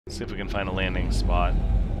See if we can find a landing spot.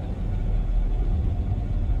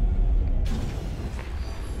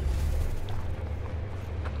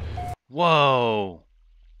 Whoa!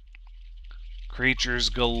 Creatures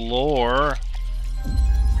galore.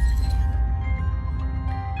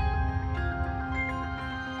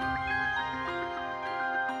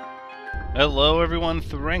 Hello everyone,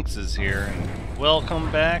 Thranx is here, and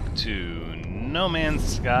welcome back to No Man's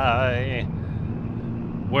Sky,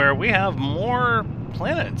 where we have more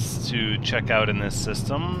planets to check out in this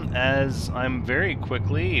system, as I'm very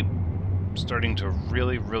quickly starting to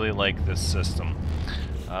really like this system.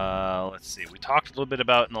 Let's see, we talked a little bit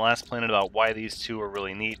about in the last planet about why these two are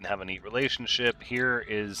really neat and have a neat relationship. Here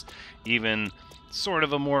is even sort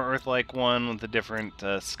of a more Earth-like one with a different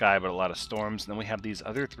sky, but a lot of storms. And then we have these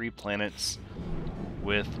other three planets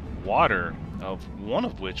with water, one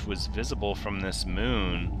of which was visible from this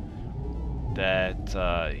moon that,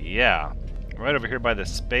 yeah, right over here by the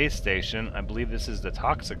space station. I believe this is the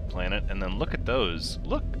toxic planet, and then look at those.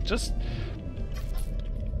 Look, just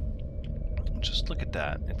look at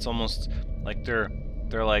that. It's almost like they're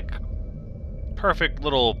like perfect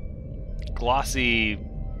little glossy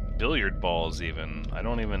billiard balls even. I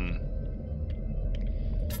don't even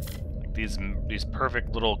like these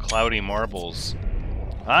perfect little cloudy marbles.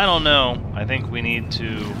 I don't know. I think we need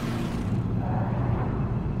to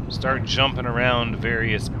start jumping around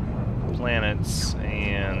various planets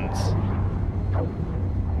and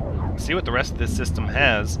see what the rest of this system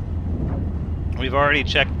has. We've already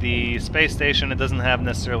checked the space station. It doesn't have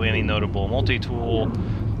necessarily any notable multi-tool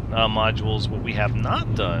modules. What we have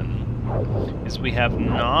not done is we have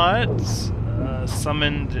not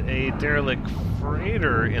summoned a derelict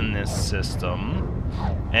freighter in this system,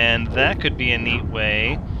 and that could be a neat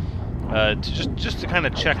way to just to kind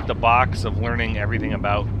of check the box of learning everything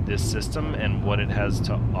about this system and what it has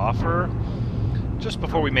to offer, just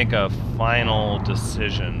before we make a final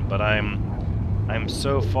decision. But I'm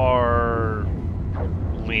so far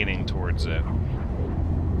leaning towards it.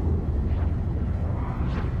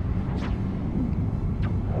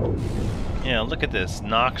 Yeah, look at this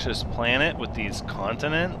noxious planet with these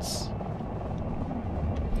continents.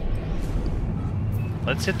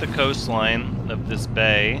 Let's hit the coastline of this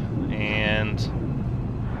bay and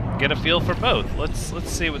get a feel for both. Let's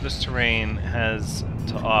see what this terrain has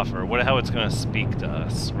to offer. How it's going to speak to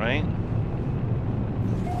us, right?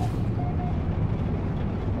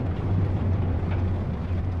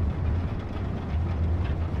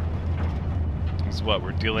 What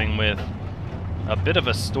we're dealing with, a bit of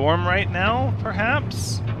a storm right now,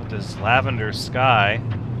 perhaps, with this lavender sky.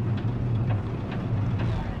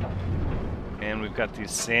 And we've got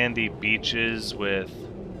these sandy beaches with...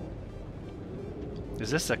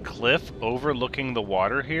 Is this a cliff overlooking the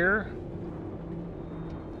water here?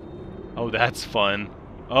 Oh, that's fun.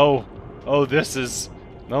 Oh, this is...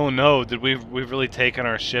 Oh no, we've really taken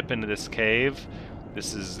our ship into this cave?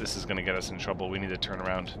 This is gonna get us in trouble. We need to turn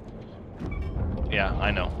around. Yeah,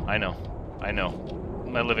 I know.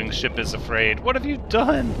 My living ship is afraid. What have you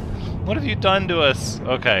done? What have you done to us?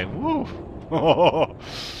 Okay, woo. Oh,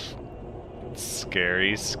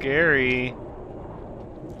 scary, scary.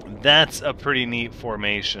 That's a pretty neat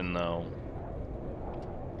formation, though.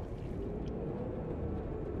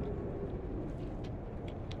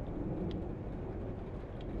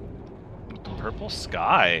 The purple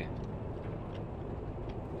sky.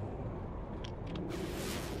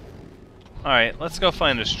 Alright, let's go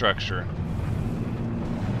find a structure.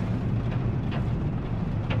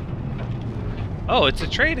 Oh, it's a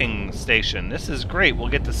trading station. This is great. We'll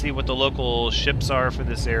get to see what the local ships are for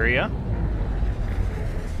this area.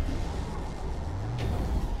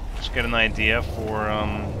 Just get an idea for,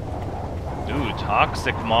 ooh,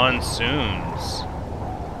 toxic monsoons.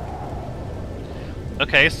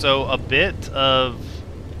 Okay, so a bit of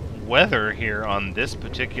weather here on this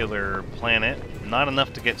particular planet. Not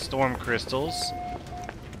enough to get storm crystals.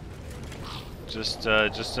 Just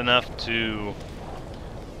enough to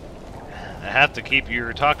have to keep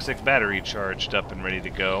your toxic battery charged up and ready to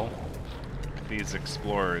go. These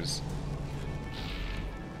explorers.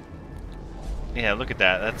 Yeah, look at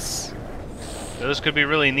that. Those could be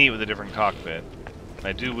really neat with a different cockpit.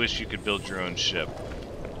 I do wish you could build your own ship.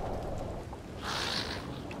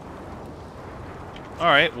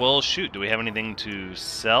 Alright, well, shoot, do we have anything to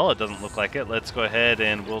sell? It doesn't look like it. Let's go ahead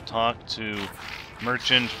and we'll talk to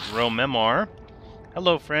Merchant Romemar.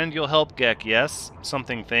 Hello, friend. You'll help Gek, yes?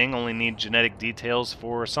 Something thing. Only need genetic details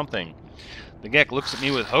for something. The Gek looks at me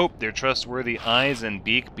with hope, their trustworthy eyes and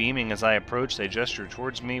beak beaming as I approach. They gesture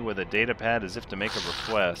towards me with a data pad as if to make a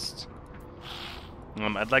request.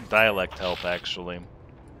 I'd like dialect help, actually.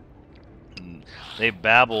 They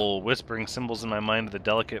babble, whispering symbols in my mind with a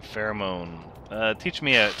delicate pheromone. Teach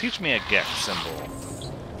me a Gek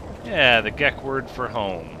symbol. Yeah, the Gek word for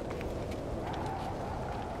home.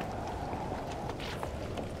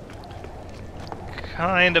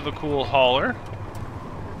 Kind of a cool hauler.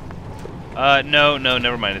 No,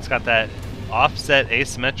 never mind. It's got that offset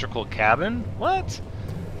asymmetrical cabin? What?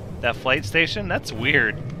 That flight station? That's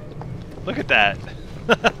weird. Look at that.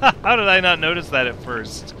 How did I not notice that at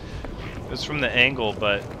first? It was from the angle,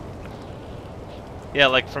 but... yeah,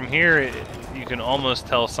 like from here, you can almost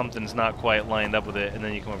tell something's not quite lined up with it, and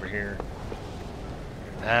then you come over here.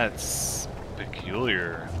 That's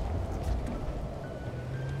peculiar.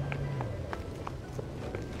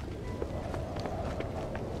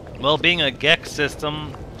 Well, being a Gek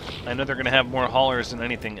system, I know they're going to have more haulers than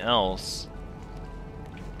anything else.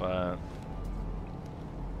 But...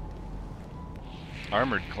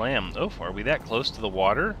 armored clam. Oh, are we that close to the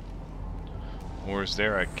water? Or is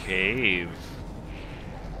there a cave?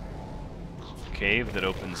 Cave that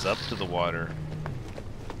opens up to the water.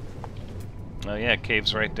 Oh yeah,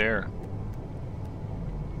 cave's right there.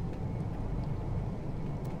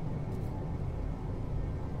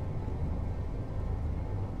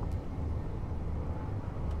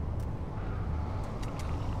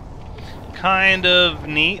 Kind of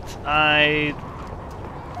neat. I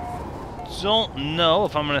don't know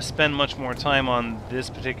if I'm going to spend much more time on this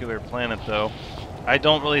particular planet, though. I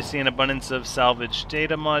don't really see an abundance of salvage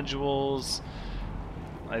data modules.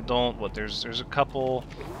 I don't... what, there's a couple...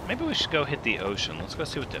 maybe we should go hit the ocean. Let's go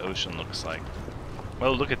see what the ocean looks like.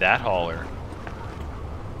 Oh, look at that hauler.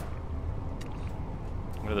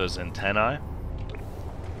 What are those, antennae?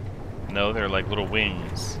 No, they're like little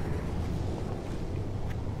wings.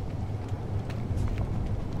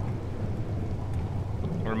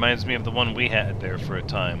 Reminds me of the one we had there for a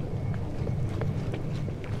time.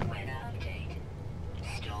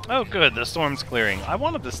 Oh good, the storm's clearing. I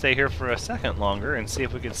wanted to stay here for a second longer and see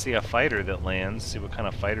if we could see a fighter that lands, see what kind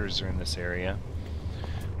of fighters are in this area.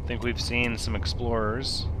 I think we've seen some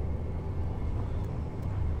explorers.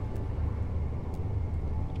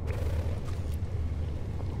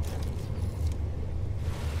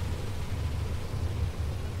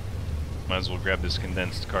 Might as well grab this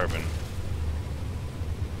condensed carbon.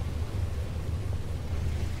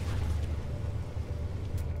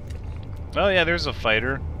 Oh yeah, there's a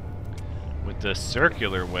fighter with the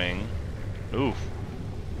circular wing. Oof.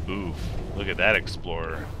 Oof. Look at that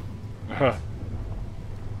explorer.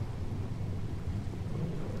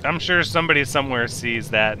 I'm sure somebody somewhere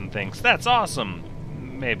sees that and thinks, that's awesome!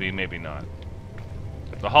 Maybe, maybe not.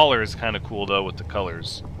 The hauler is kind of cool though with the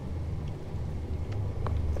colors.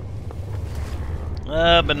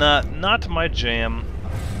 But not my jam.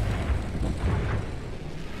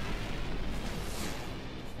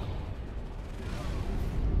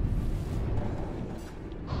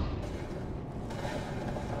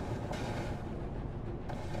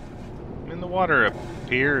 The water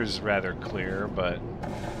appears rather clear, but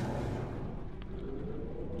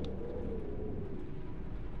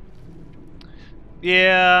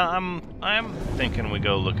yeah, I'm thinking we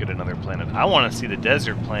go look at another planet. I want to see the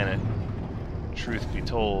desert planet, truth be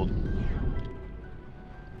told.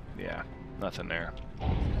 Yeah, nothing there.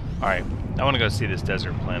 Alright, I want to go see this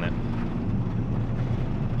desert planet.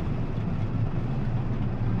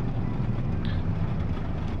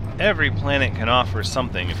 Every planet can offer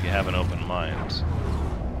something if you have an open mind.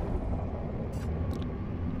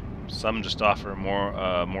 Some just offer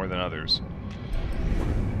more than others.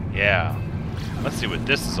 Yeah. Let's see what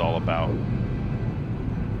this is all about.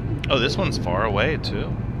 Oh, this one's far away,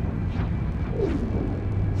 too.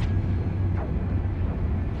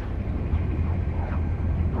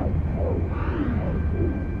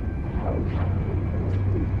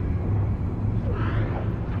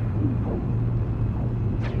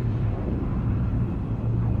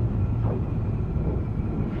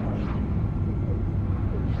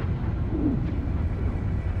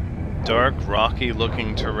 Dark,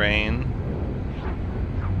 rocky-looking terrain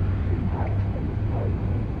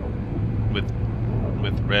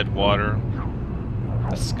with red water.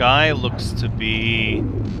 The sky looks to be,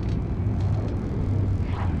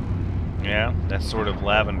 yeah, that's sort of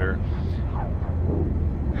lavender.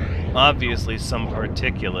 Obviously, some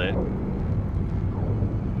particulate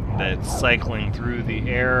that's cycling through the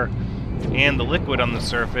air and the liquid on the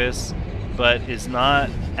surface, but is not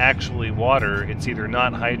actually water. It's either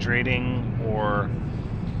not hydrating or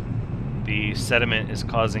the sediment is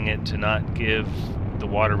causing it to not give the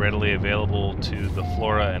water readily available to the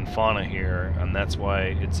flora and fauna here, and that's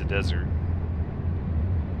why it's a desert.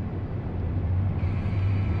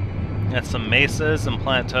 Got some mesas and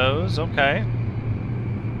plateaus, okay.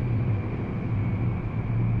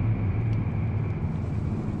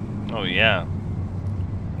 Oh yeah.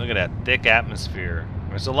 Look at that thick atmosphere.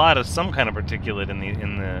 There's a lot of some kind of particulate in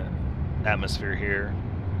the atmosphere here.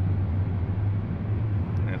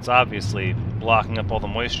 And it's obviously blocking up all the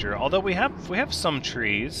moisture. Although we have some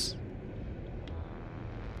trees.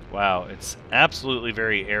 Wow, it's absolutely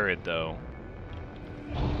very arid though.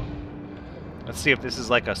 Let's see if this is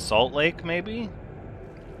like a salt lake, maybe?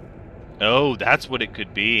 Oh, that's what it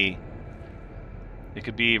could be. It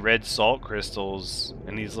could be red salt crystals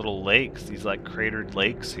and these little lakes, these like cratered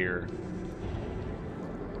lakes here.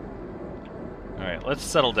 Alright, let's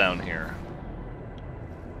settle down here.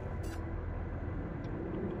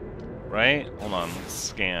 Right? Hold on, let's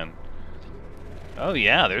scan. Oh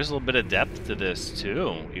yeah, there's a little bit of depth to this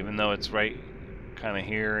too, even though it's right kind of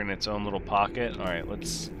here in its own little pocket. Alright,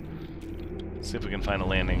 let's see if we can find a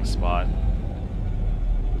landing spot.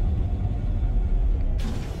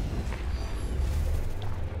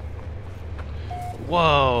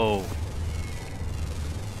 Whoa!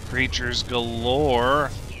 Creatures galore.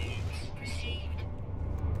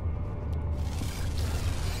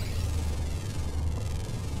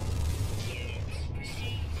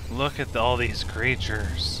 Look at all these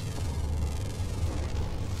creatures.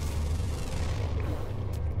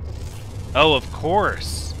 Oh, of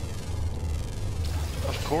course.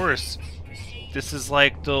 Of course. This is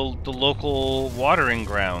like the local watering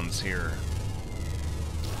grounds here.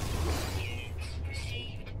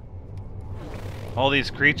 All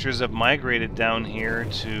these creatures have migrated down here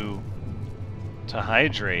to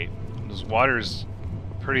hydrate. This water's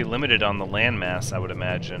pretty limited on the landmass, I would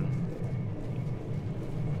imagine.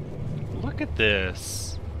 Look at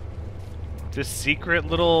this. This secret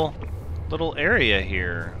little area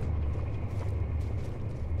here.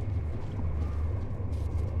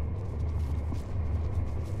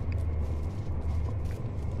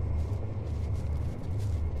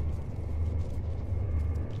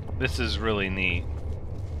 This is really neat.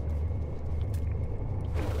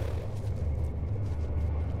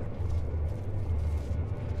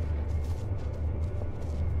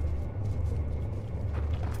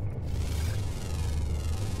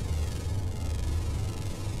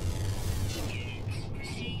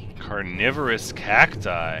 Carnivorous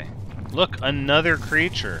cacti. Look, another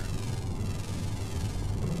creature.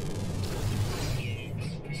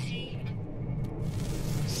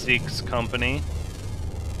 Seeks company.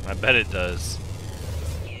 I bet it does.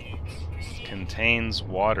 Contains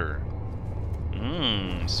water.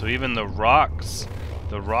 So even the rocks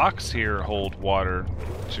here hold water,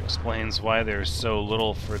 which explains why there's so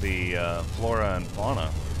little for the flora and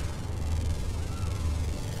fauna.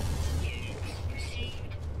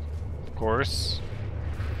 Of course.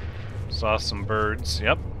 Saw some birds.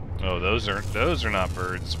 Yep. Oh, those are not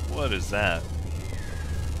birds. What is that?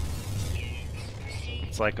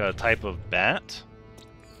 It's like a type of bat.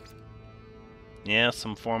 Yeah,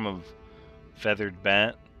 some form of feathered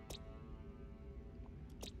bat.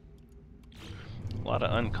 A lot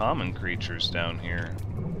of uncommon creatures down here.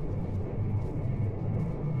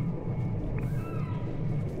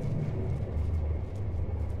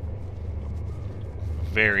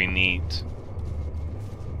 Very neat.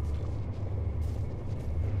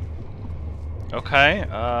 Okay,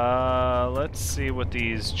 let's see what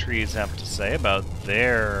these trees have to say about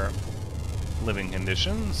their living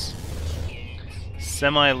conditions.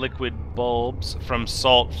 Semi-liquid bulbs from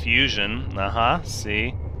salt fusion.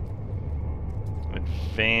 See?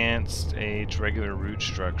 Advanced age regular root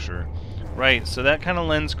structure. Right, so that kind of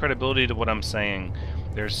lends credibility to what I'm saying.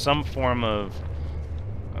 There's some form of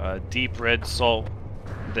deep red salt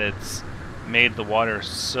that's made the water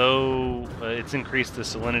so... it's increased the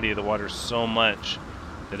salinity of the water so much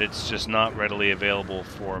that it's just not readily available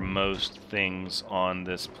for most things on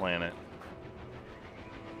this planet.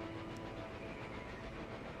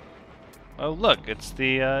 Oh look, it's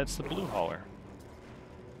the blue hauler.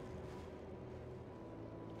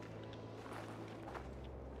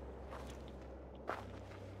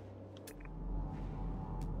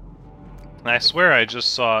 I swear I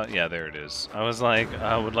just saw... yeah, there it is. I was like,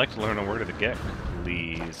 I would like to learn a word of the Gek,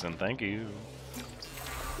 please, and thank you.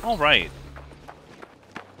 Alright.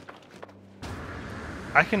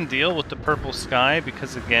 I can deal with the purple sky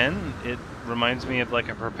because, again, it reminds me of like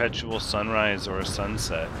a perpetual sunrise or a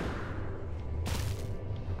sunset.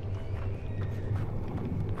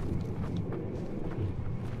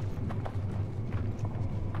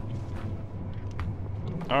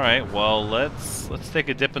 Alright, well, let's take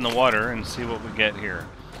a dip in the water and see what we get here.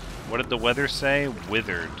 What did the weather say?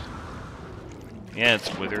 Withered. Yeah,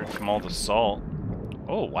 it's withered from all the salt.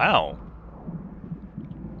 Oh, wow.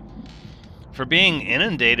 For being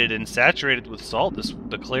inundated and saturated with salt,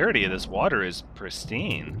 the clarity of this water is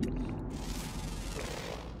pristine.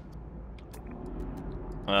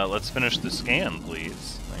 Let's finish the scan,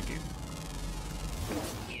 please. Thank you.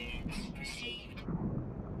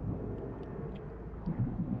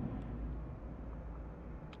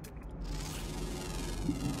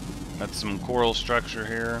 That's some coral structure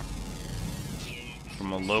here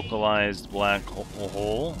from a localized black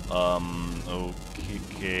hole.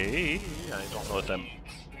 Okay. I don't know what that...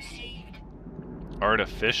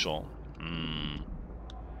 Artificial.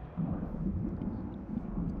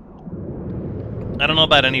 I don't know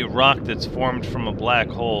about any rock that's formed from a black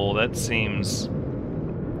hole. That seems...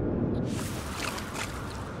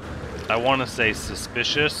 I want to say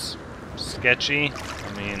suspicious, sketchy.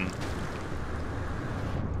 I mean...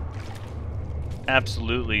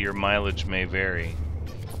 Absolutely, your mileage may vary.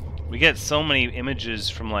 We get so many images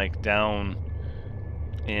from, like, down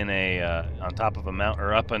in a, on top of a mountain,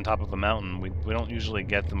 or up on top of a mountain. We don't usually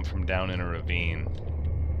get them from down in a ravine.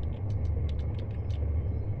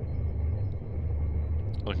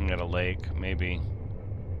 Looking at a lake, maybe.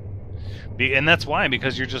 And that's why,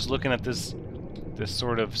 because you're just looking at this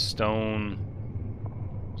sort of stone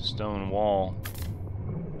wall.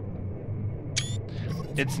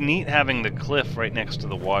 It's neat having the cliff right next to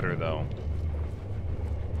the water, though.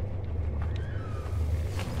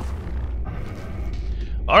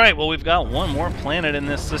 Alright, well, we've got one more planet in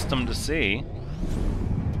this system to see.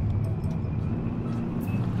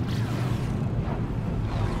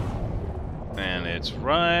 And it's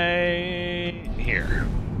right here.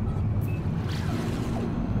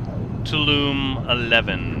 Tulum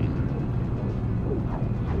 11.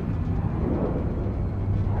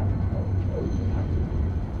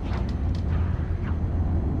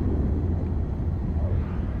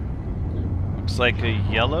 Looks like a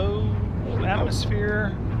yellow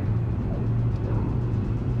atmosphere.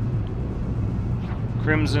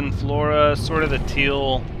 Crimson flora, sort of the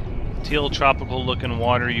teal tropical looking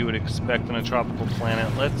water you would expect on a tropical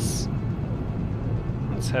planet. Let's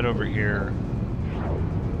head over here.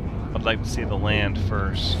 I'd like to see the land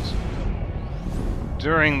first.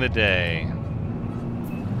 During the day.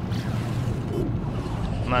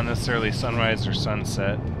 Not necessarily sunrise or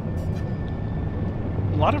sunset.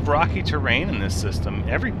 A lot of rocky terrain in this system.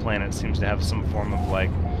 Every planet seems to have some form of,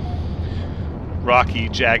 like, rocky,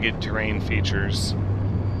 jagged terrain features.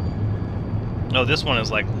 Oh, this one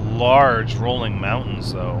is like large rolling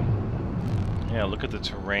mountains, though. Yeah, look at the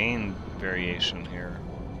terrain variation here.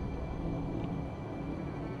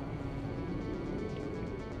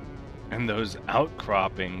 And those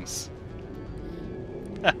outcroppings.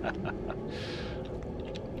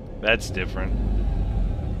 That's different.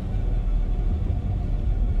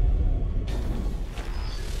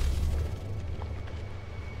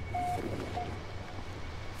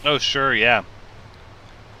 Oh, sure, yeah.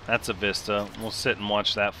 That's a vista. We'll sit and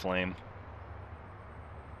watch that flame.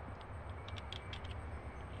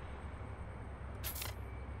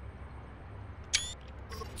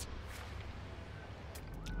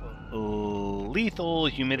 Lethal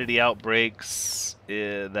humidity outbreaks.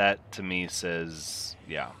 That to me says,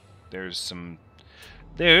 yeah, there's some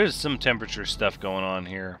temperature stuff going on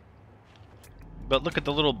here. But look at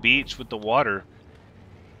the little beach with the water.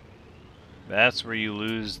 That's where you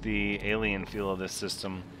lose the alien feel of this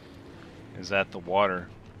system, is at the water.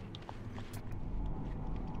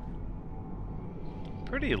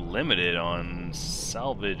 Pretty limited on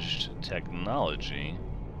salvaged technology.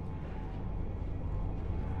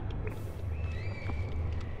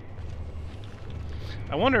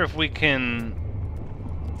 I wonder if we can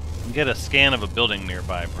get a scan of a building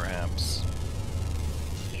nearby, perhaps.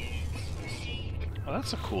 Oh,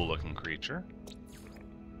 that's a cool looking creature.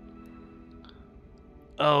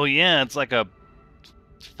 Oh yeah, it's like a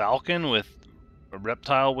falcon with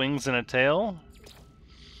reptile wings and a tail.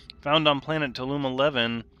 Found on planet Tulum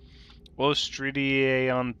 11,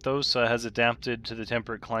 Ostridionthosa has adapted to the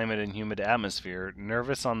temperate climate and humid atmosphere.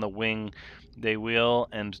 Nervous on the wing, they wheel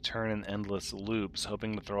and turn in endless loops,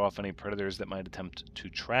 hoping to throw off any predators that might attempt to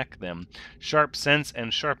track them. Sharp scents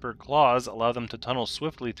and sharper claws allow them to tunnel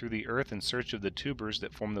swiftly through the earth in search of the tubers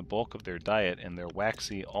that form the bulk of their diet, and they're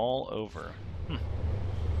waxy all over.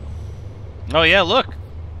 Oh yeah, look!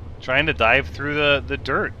 Trying to dive through the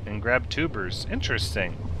dirt and grab tubers.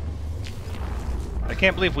 Interesting. I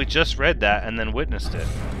can't believe we just read that and then witnessed it.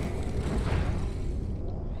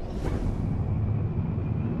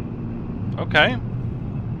 Okay.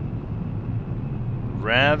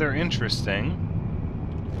 Rather interesting.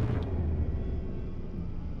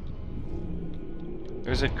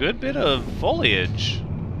 There's a good bit of foliage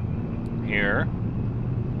here.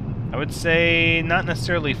 I would say not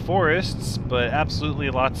necessarily forests, but absolutely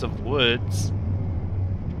lots of woods.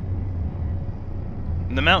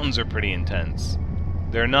 And the mountains are pretty intense.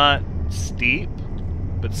 They're not steep,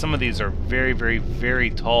 but some of these are very, very, very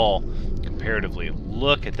tall comparatively.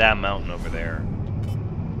 Look at that mountain over there.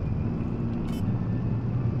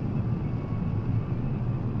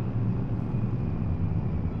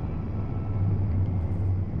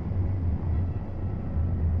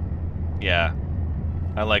 Yeah,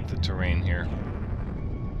 I like the terrain here.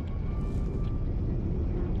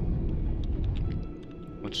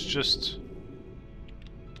 Let's just...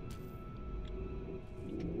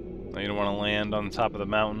 Oh, you don't want to land on the top of the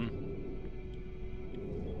mountain?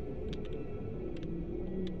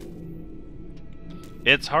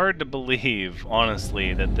 It's hard to believe,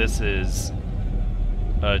 honestly, that this is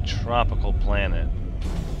a tropical planet.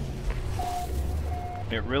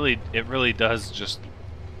 It really does just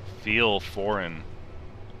feel foreign.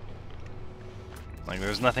 Like,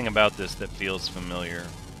 there's nothing about this that feels familiar.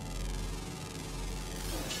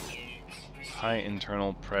 High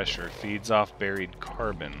internal pressure feeds off buried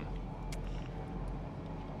carbon.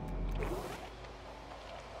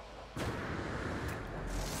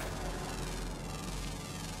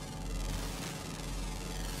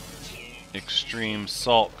 Extreme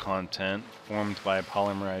salt content formed by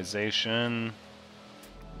polymerization.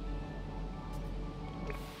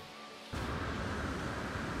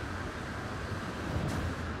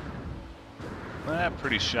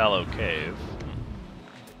 Pretty shallow cave.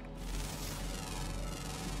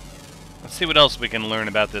 Let's see what else we can learn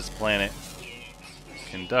about this planet.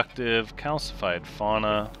 Conductive, calcified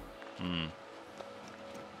fauna.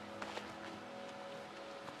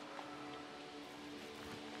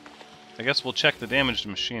 I guess we'll check the damaged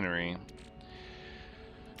machinery.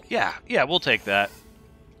 Yeah, we'll take that.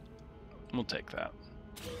 We'll take that.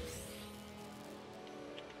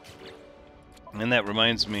 And that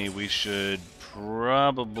reminds me, we should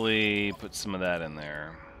probably put some of that in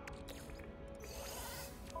there.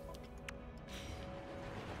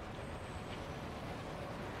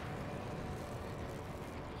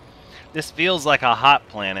 This feels like a hot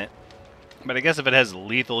planet, but I guess if it has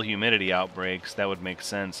lethal humidity outbreaks, that would make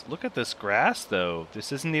sense. Look at this grass, though.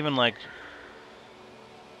 This isn't even like...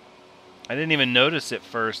 I didn't even notice it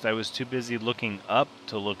first. I was too busy looking up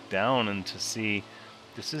to look down and to see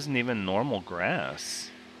this isn't even normal grass.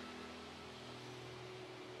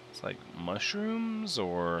 It's like mushrooms,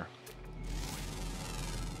 or...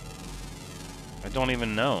 I don't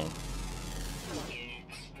even know.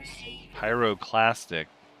 Pyroclastic.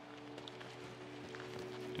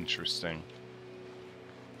 Interesting.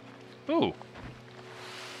 Ooh.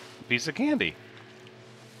 A piece of candy.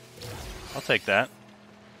 I'll take that.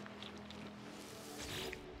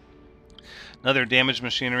 Another damaged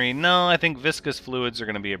machinery. No, I think viscous fluids are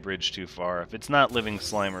going to be a bridge too far. If it's not living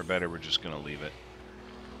slime or better, we're just going to leave it.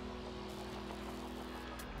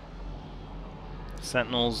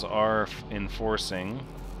 Sentinels are enforcing.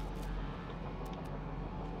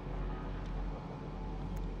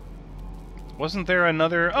 Wasn't there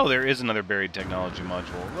another... Oh, there is another buried technology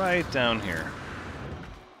module right down here.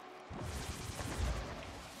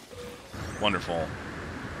 Wonderful.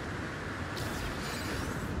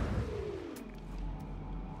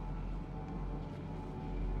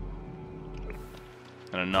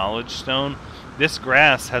 And a knowledge stone. This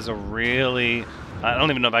grass has a really... I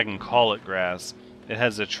don't even know if I can call it grass. It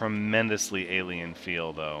has a tremendously alien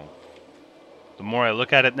feel, though. The more I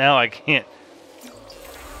look at it now, I can't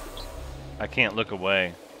look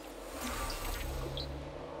away.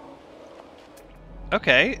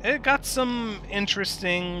 Okay, it got some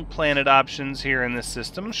interesting planet options here in this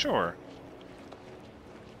system, sure.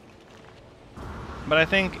 But I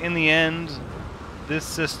think in the end, this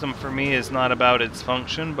system for me is not about its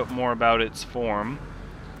function, but more about its form.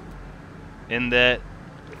 In that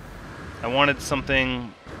I wanted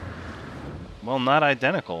something, well, not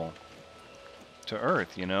identical to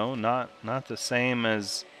Earth, you know? Not the same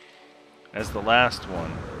as the last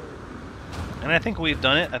one. And I think we've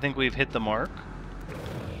done it. I think we've hit the mark.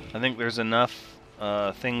 I think there's enough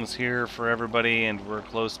things here for everybody, and we're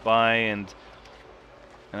close by, and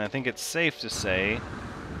I think it's safe to say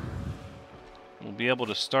we'll be able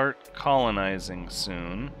to start colonizing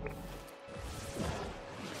soon.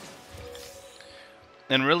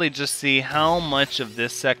 And really just see how much of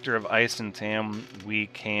this sector of Eissentam we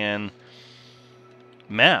can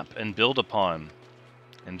map and build upon.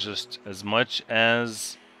 And just as much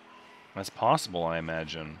as possible, I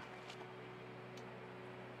imagine.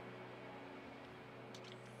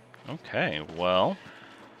 Okay, well...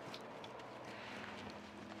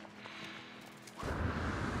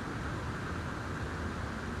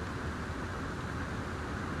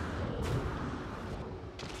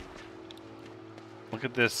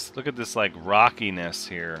 Look at this like rockiness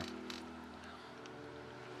here.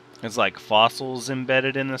 It's like fossils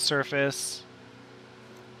embedded in the surface.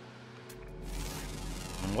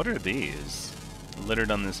 And what are these? Littered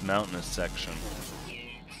on this mountainous section.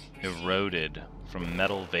 Eroded from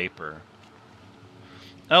metal vapor.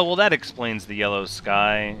 Oh, well that explains the yellow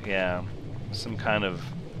sky. Yeah. Some kind of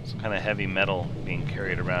heavy metal being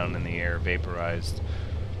carried around in the air, vaporized.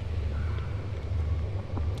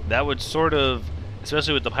 That would sort of,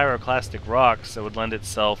 especially with the pyroclastic rocks, that would lend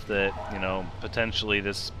itself that, you know, potentially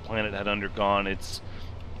this planet had undergone its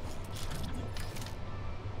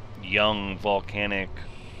young volcanic,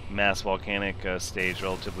 mass volcanic stage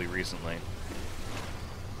relatively recently.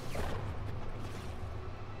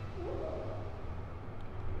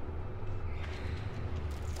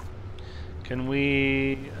 Can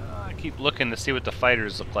we... I keep looking to see what the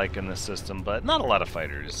fighters look like in this system, but not a lot of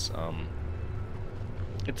fighters.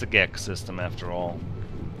 It's a Gex system after all.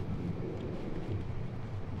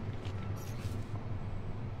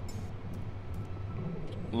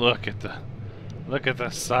 Look at the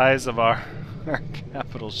size of our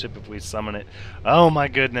capital ship if we summon it. Oh my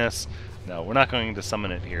goodness. No, we're not going to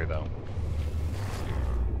summon it here though.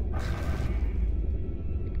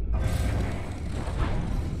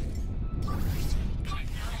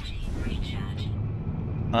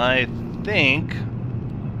 I think...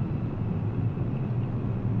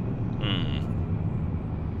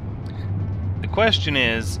 The question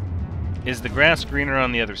is the grass greener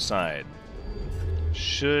on the other side?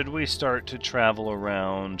 Should we start to travel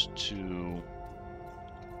around to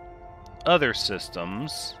other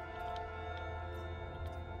systems?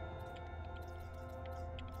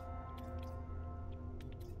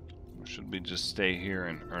 Or should we just stay here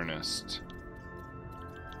in earnest?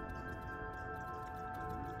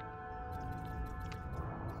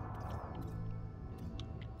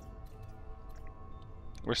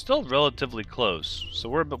 We're still relatively close, so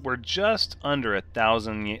we're just under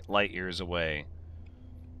 1,000 light years away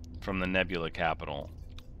from the nebula capital.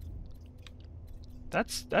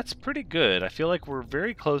 That's pretty good. I feel like we're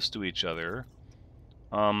very close to each other,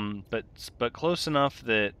 but close enough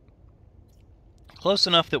that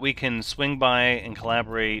we can swing by and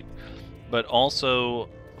collaborate, but also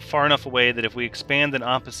far enough away that if we expand in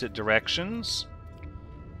opposite directions,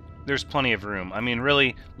 there's plenty of room. I mean,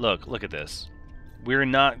 really, look at this. We're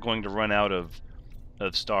not going to run out of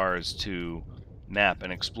stars to map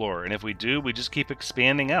and explore. And if we do, we just keep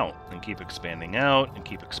expanding out and keep expanding out and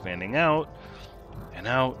keep expanding out and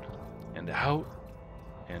out and out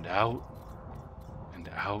and out and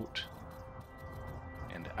out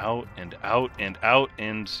and out and out and out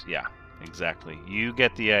and yeah, exactly. You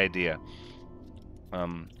get the idea.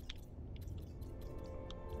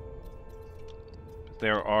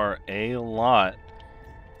 There are a lot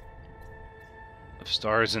of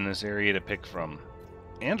stars in this area to pick from.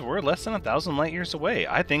 And we're less than 1,000 light years away.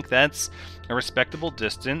 I think that's a respectable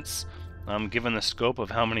distance, given the scope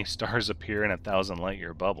of how many stars appear in a 1,000 light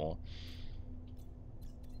year bubble.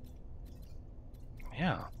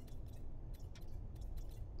 Yeah.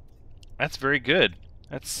 That's very good.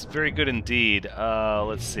 That's very good indeed.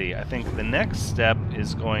 Let's see. I think the next step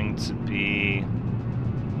is going to be...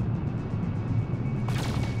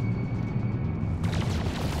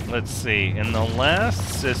 Let's see. In the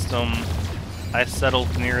last system, I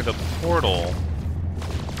settled near the portal.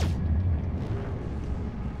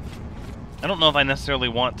 I don't know if I necessarily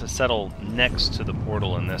want to settle next to the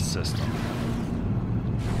portal in this system.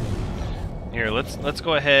 Here, let's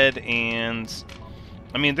go ahead and...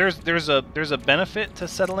 I mean, there's a benefit to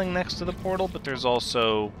settling next to the portal, but there's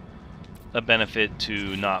also a benefit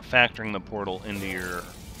to not factoring the portal into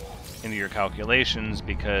your calculations,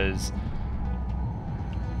 because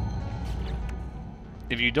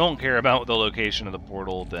if you don't care about the location of the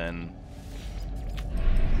portal, then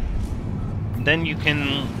you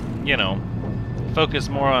can, you know, focus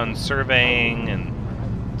more on surveying and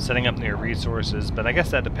setting up near resources. But I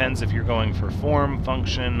guess that depends if you're going for form,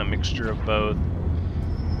 function, a mixture of both.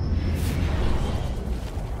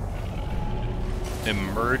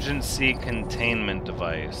 Emergency containment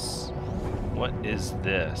device. What is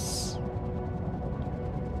this?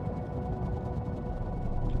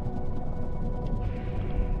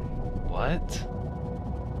 What?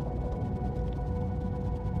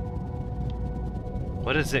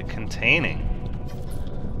 What is it containing?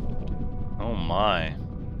 Oh my.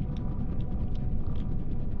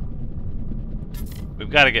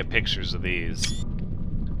 We've got to get pictures of these.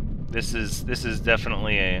 This is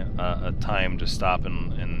definitely a time to stop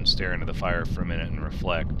and stare into the fire for a minute and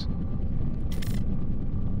reflect.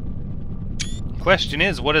 Question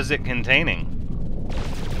is, what is it containing?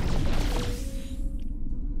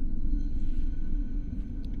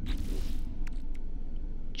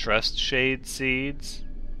 Trust shade seeds.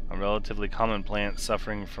 A relatively common plant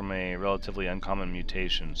suffering from a relatively uncommon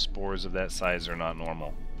mutation. Spores of that size are not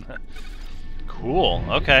normal. Cool.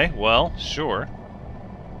 Okay, well, sure.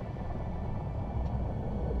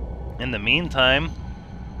 In the meantime,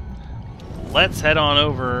 let's head on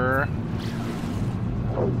over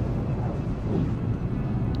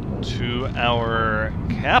to our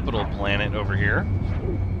capital planet over here.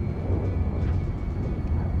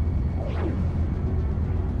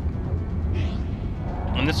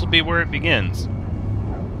 And this will be where it begins.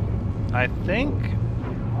 I don't think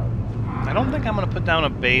I'm going to put down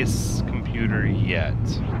a base computer yet.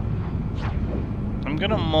 I'm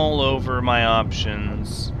going to mull over my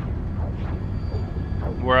options,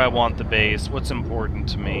 where I want the base, what's important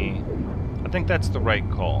to me. I think that's the right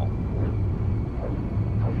call.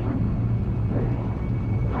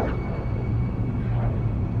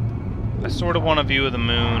 I sort of want a view of the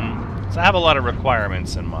moon, so I have a lot of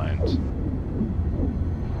requirements in mind.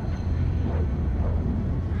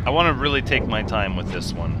 I want to really take my time with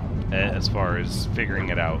this one, as far as figuring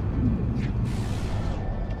it out.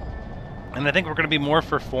 And I think we're going to be more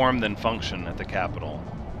for form than function at the capital,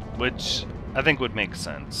 which I think would make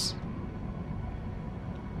sense.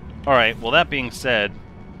 Alright, well that being said,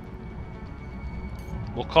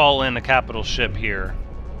 we'll call in a capital ship here.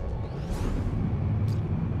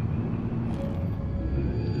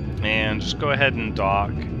 And just go ahead and dock.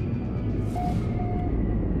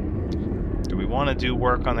 Do we want to do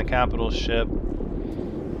work on the capital ship? I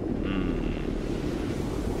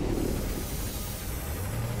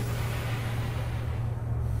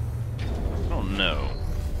don't know.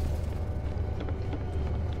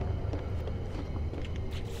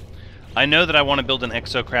 I know that I want to build an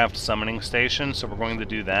exocraft summoning station, so we're going to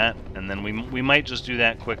do that, and then we might just do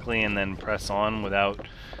that quickly and then press on without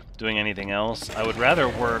doing anything else. I would rather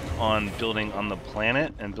work on building on the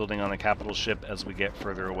planet and building on the capital ship as we get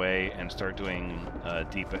further away and start doing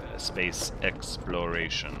deep space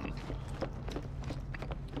exploration.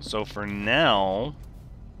 So for now,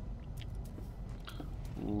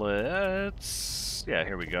 let's... yeah,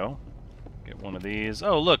 here we go. Get one of these.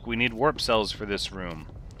 Oh, look, we need warp cells for this room.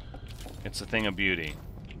 It's a thing of beauty.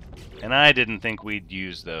 And I didn't think we'd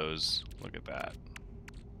use those. Look at that.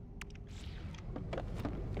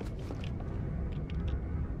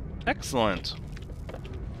 Excellent.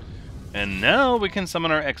 And now we can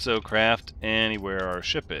summon our exocraft anywhere our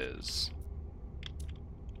ship is.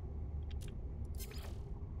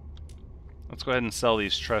 Let's go ahead and sell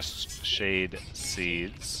these trust shade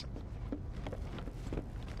seeds.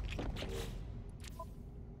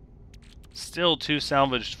 Still 2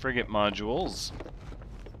 salvaged frigate modules.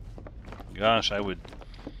 Gosh, I would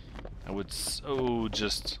so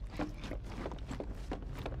just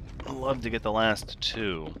love to get the last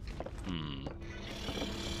 2.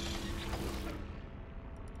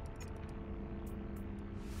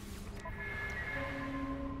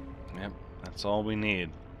 Yep, that's all we need.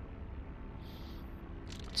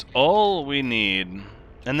 That's all we need.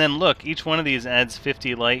 And then look, each one of these adds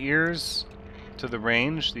 50 light years to the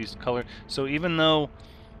range, these color. So even though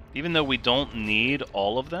we don't need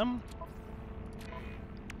all of them,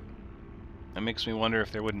 it makes me wonder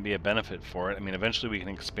if there wouldn't be a benefit for it. I mean, eventually we can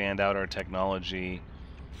expand out our technology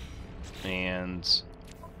and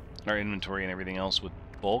our inventory and everything else with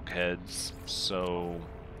bulkheads, so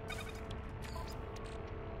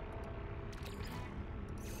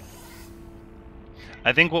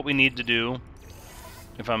I think what we need to do,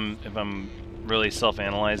 if I'm really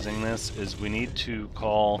self-analyzing this, is we need to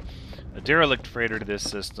call a derelict freighter to this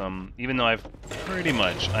system, even though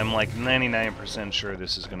I'm like 99% sure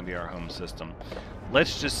this is going to be our home system.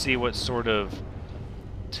 Let's just see what sort of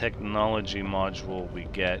technology module we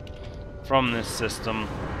get from this system.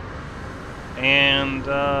 And,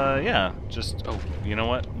 yeah, just, oh, you know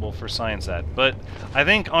what? Well, for science that. But I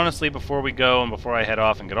think, honestly, before we go and before I head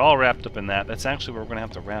off and get all wrapped up in that, that's actually where we're going to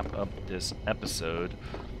have to wrap up this episode.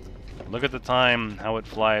 Look at the time, how it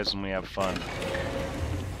flies when we have fun.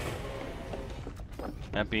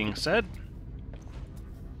 That being said,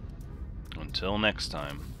 until next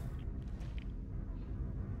time,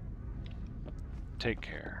 take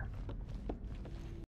care.